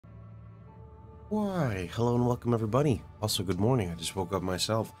Why, hello and welcome everybody. Also, good morning. I just woke up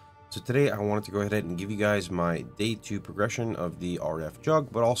myself. So today I wanted to go ahead and give you guys my day 2 progression of the RF Jugg,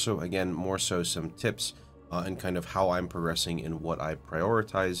 but also, again, more so some tips and kind of how I'm progressing in what I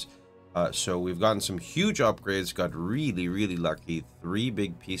prioritize. So we've gotten some huge upgrades, got really lucky, 3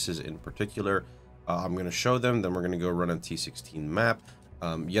 big pieces in particular. I'm going to show them, then we're going to go run a T16 map.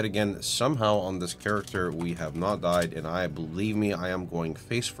 Yet again, somehow on this character, we have not died, and believe me, I am going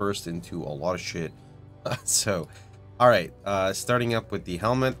face first into a lot of shit. So, alright, starting up with the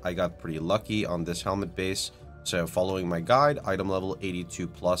helmet, I got pretty lucky on this helmet base. So, following my guide, item level 82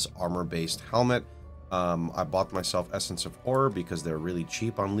 plus armor-based helmet. I bought myself Essence of Horror because they're really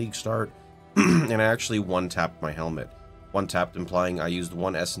cheap on League Start, and I actually one-tapped my helmet. One-tapped implying I used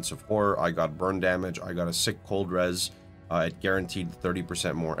 1 Essence of Horror, I got burn damage, I got a sick cold res. It guaranteed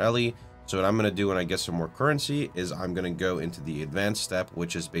 30% more LE. So what I'm going to do when I get some more currency is I'm going to go into the advanced step,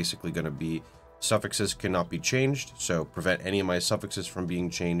 which is basically going to be suffixes cannot be changed. So prevent any of my suffixes from being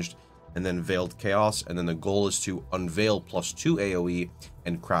changed. And then Veiled Chaos. And then the goal is to unveil +2 AoE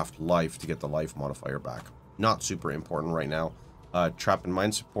and craft life to get the life modifier back. Not super important right now. Trap and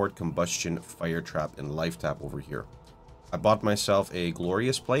Mind Support, Combustion, Fire Trap, and Life Tap over here. I bought myself a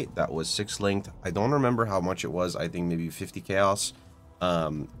Glorious Plate that was 6 linked. I don't remember how much it was. I think maybe 50 chaos.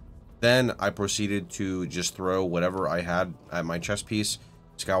 Then I proceeded to just throw whatever I had at my chest piece.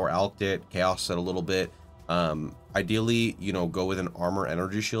 Scour Alked it, chaos it a little bit. Ideally, you know, go with an armor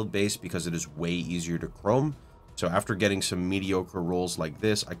energy shield base because it is way easier to chrome. So after getting some mediocre rolls like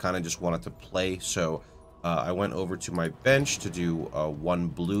this, I kind of just wanted to play. So I went over to my bench to do 1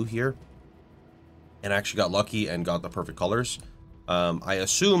 blue here. And I actually got lucky and got the perfect colors. I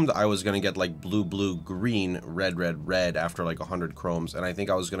assumed I was going to get like blue, green, red after like 100 chromes. And I think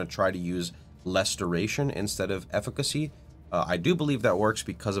I was going to try to use less duration instead of efficacy. I do believe that works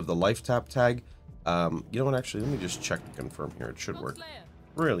because of the life tap tag. You know what, actually, let me just check to confirm here. It should work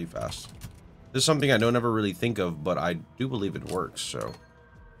really fast. This is something I don't ever really think of, but I do believe it works. So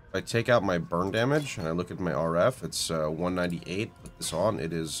if I take out my burn damage and I look at my RF, it's 198. Put this on,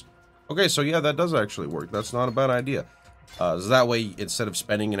 it is... Okay, so yeah, that does actually work. That's not a bad idea. So that way, instead of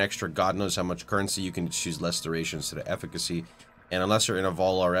spending an extra God knows how much currency, you can choose less duration instead of efficacy. And unless you're in a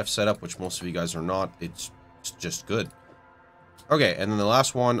Vol RF setup, which most of you guys are not, it's just good. Okay, and then the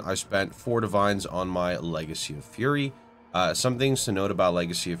last one, I spent 4 Divines on my Legacy of Fury. Some things to note about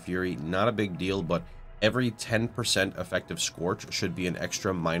Legacy of Fury, not a big deal, but every 10% effective Scorch should be an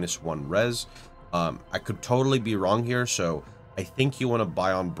extra -1 res. I could totally be wrong here, so... I think you want to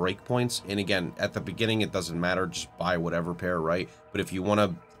buy on breakpoints, and again, at the beginning, it doesn't matter, just buy whatever pair, right? But if you want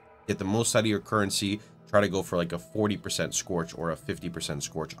to get the most out of your currency, try to go for like a 40% Scorch or a 50%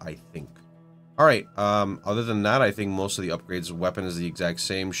 Scorch, I think. Alright, other than that, I think most of the upgrades, weapon is the exact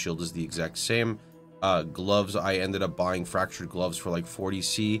same, shield is the exact same. Gloves, I ended up buying Fractured Gloves for like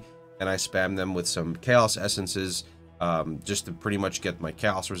 40C, and I spammed them with some Chaos Essences, just to pretty much get my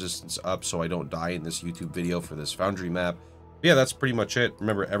Chaos Resistance up so I don't die in this YouTube video for this Foundry map. Yeah, that's pretty much it.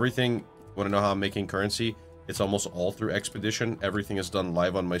 Remember, everything, want to know how I'm making currency? It's almost all through Expedition. Everything is done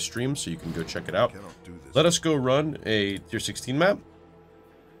live on my stream, so you can go check it out. Let us go run a tier 16 map.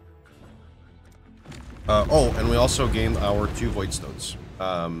 Oh, and we also gained our 2 Void Stones.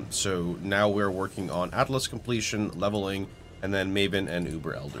 So now we're working on Atlas completion, leveling, and then Maven and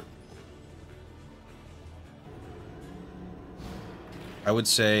Uber Elder. I would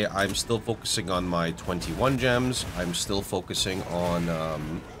say I'm still focusing on my 21 gems. I'm still focusing on,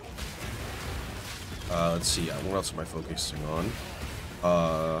 let's see, what else am I focusing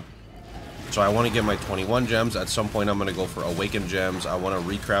on? So I want to get my 21 gems. At some point, I'm going to go for Awakened gems. I want to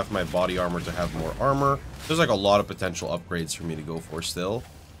recraft my body armor to have more armor. There's like a lot of potential upgrades for me to go for still.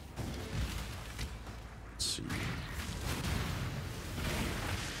 Let's see.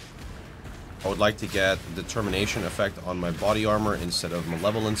 I would like to get Determination effect on my body armor instead of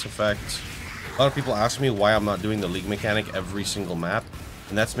Malevolence effect. A lot of people ask me why I'm not doing the League mechanic every single map,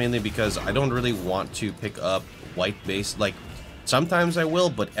 and that's mainly because I don't really want to pick up white base. Like, sometimes I will,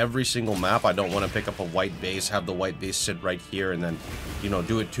 but every single map I don't want to pick up a white base, have the white base sit right here, and then, you know,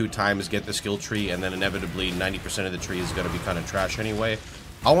 do it 2 times, get the skill tree, and then inevitably 90% of the tree is going to be kind of trash anyway.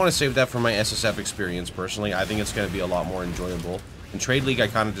 I want to save that for my SSF experience, personally. I think it's going to be a lot more enjoyable. In Trade League, I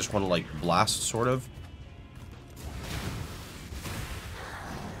kind of just want to, like, blast, sort of.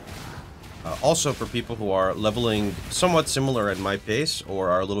 Also, for people who are leveling somewhat similar at my pace, or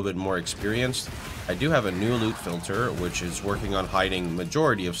are a little bit more experienced, I do have a new loot filter, which is working on hiding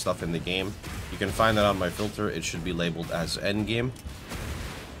majority of stuff in the game. You can find that on my filter. It should be labeled as Endgame.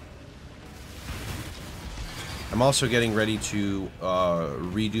 I'm also getting ready to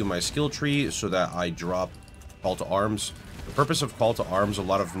redo my skill tree so that I drop Call to Arms. The purpose of Call to Arms, a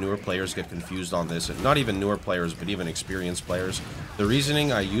lot of newer players get confused on this, and not even newer players, but even experienced players. The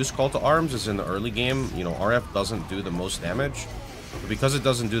reasoning I use Call to Arms is in the early game, you know, RF doesn't do the most damage. But because it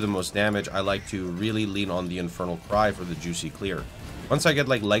doesn't do the most damage, I like to really lean on the Infernal Cry for the juicy clear. Once I get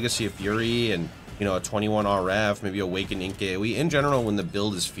like Legacy of Fury and, you know, a 21 RF, maybe Awaken Ink AoE, in general, when the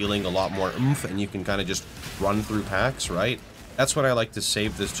build is feeling a lot more oomph and you can kind of just run through packs, right? That's when I like to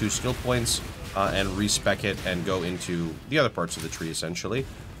save those 2 skill points and respec it and go into the other parts of the tree, essentially.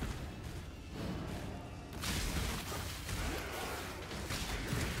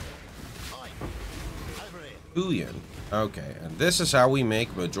 Booyah. Okay, and this is how we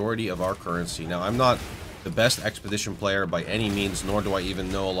make majority of our currency. Now, I'm not the best expedition player by any means, nor do I even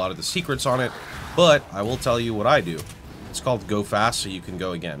know a lot of the secrets on it, but I will tell you what I do. It's called Go Fast So You Can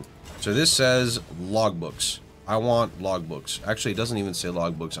Go Again. So this says logbooks. I want logbooks. Actually, it doesn't even say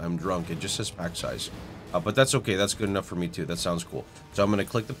logbooks. I'm drunk. It just says pack size. But that's okay. That's good enough for me too. That sounds cool. So I'm going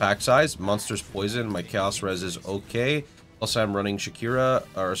to click the pack size. Monster's poison. My chaos res is okay. Plus I'm running Shakira,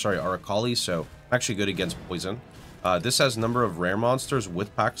 or sorry, Aracali, so I'm actually good against poison. This has number of rare monsters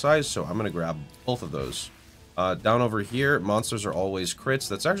with pack size, so I'm going to grab both of those. Down over here, monsters are always crits.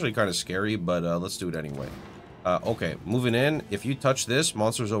 That's actually kind of scary, but let's do it anyway. Okay, moving in. If you touch this,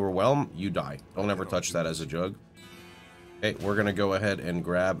 monsters overwhelm, you die. Don't ever touch that as a Jugg. Okay, we're going to go ahead and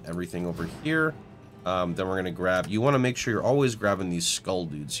grab everything over here. Then we're going to grab... You want to make sure you're always grabbing these skull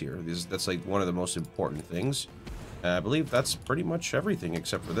dudes here. That's like one of the most important things. I believe that's pretty much everything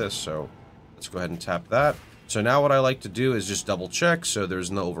except for this, so let's go ahead and tap that. So now what I like to do is just double check, so there's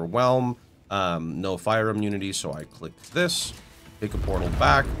no overwhelm, no fire immunity, so I click this, take a portal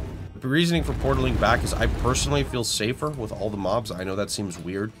back. The reasoning for portaling back is I personally feel safer with all the mobs. I know that seems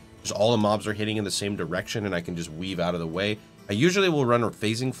weird, because all the mobs are hitting in the same direction and I can just weave out of the way. I usually will run a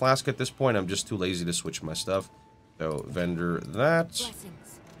phasing flask at this point. I'm just too lazy to switch my stuff. So vendor that. Blessings.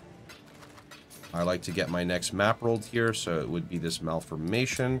 I like to get my next map rolled here, so it would be this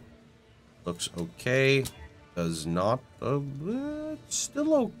malformation. Looks okay. Does not.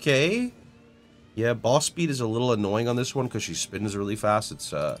 Still okay. Yeah, boss speed is a little annoying on this one because she spins really fast.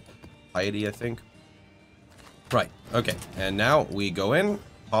 It's piety, I think. Right. Okay. And now we go in,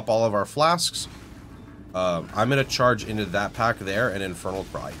 pop all of our flasks. I'm gonna charge into that pack there and Infernal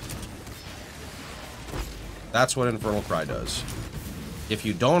Cry. That's what Infernal Cry does. If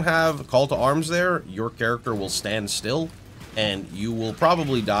you don't have Call to Arms there, your character will stand still, and you will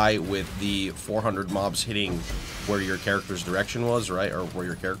probably die with the 400 mobs hitting where your character's direction was, right? Or where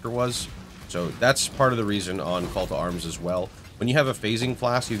your character was. So that's part of the reason on Call to Arms as well. When you have a phasing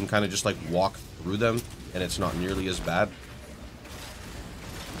flask, you can kind of just like walk through them, and it's not nearly as bad.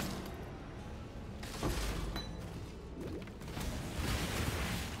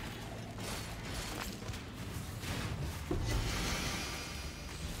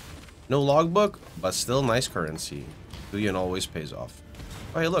 No logbook, but still nice currency. Booyah always pays off.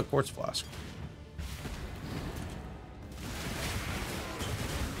 Oh, hey, look, quartz flask.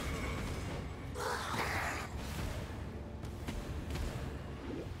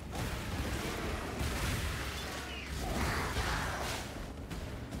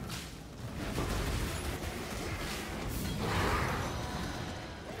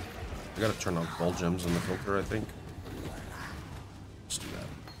 I gotta turn off gold gems in the filter, I think. Let's do that.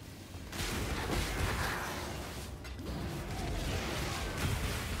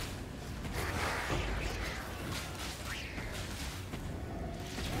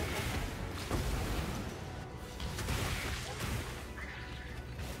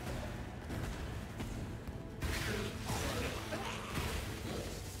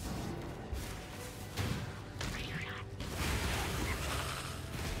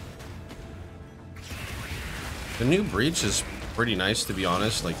 The new breach is pretty nice, to be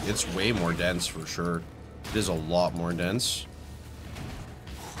honest. Like, it's way more dense for sure. It is a lot more dense.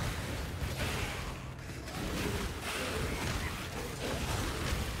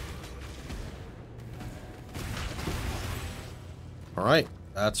 Alright,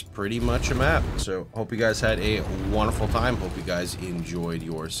 that's pretty much a map. So, hope you guys had a wonderful time. Hope you guys enjoyed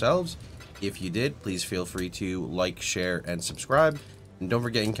yourselves. If you did, please feel free to like, share, and subscribe. And don't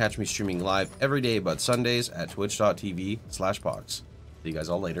forget, you can catch me streaming live every day but Sundays at twitch.tv/Pohx. See you guys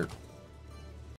all later.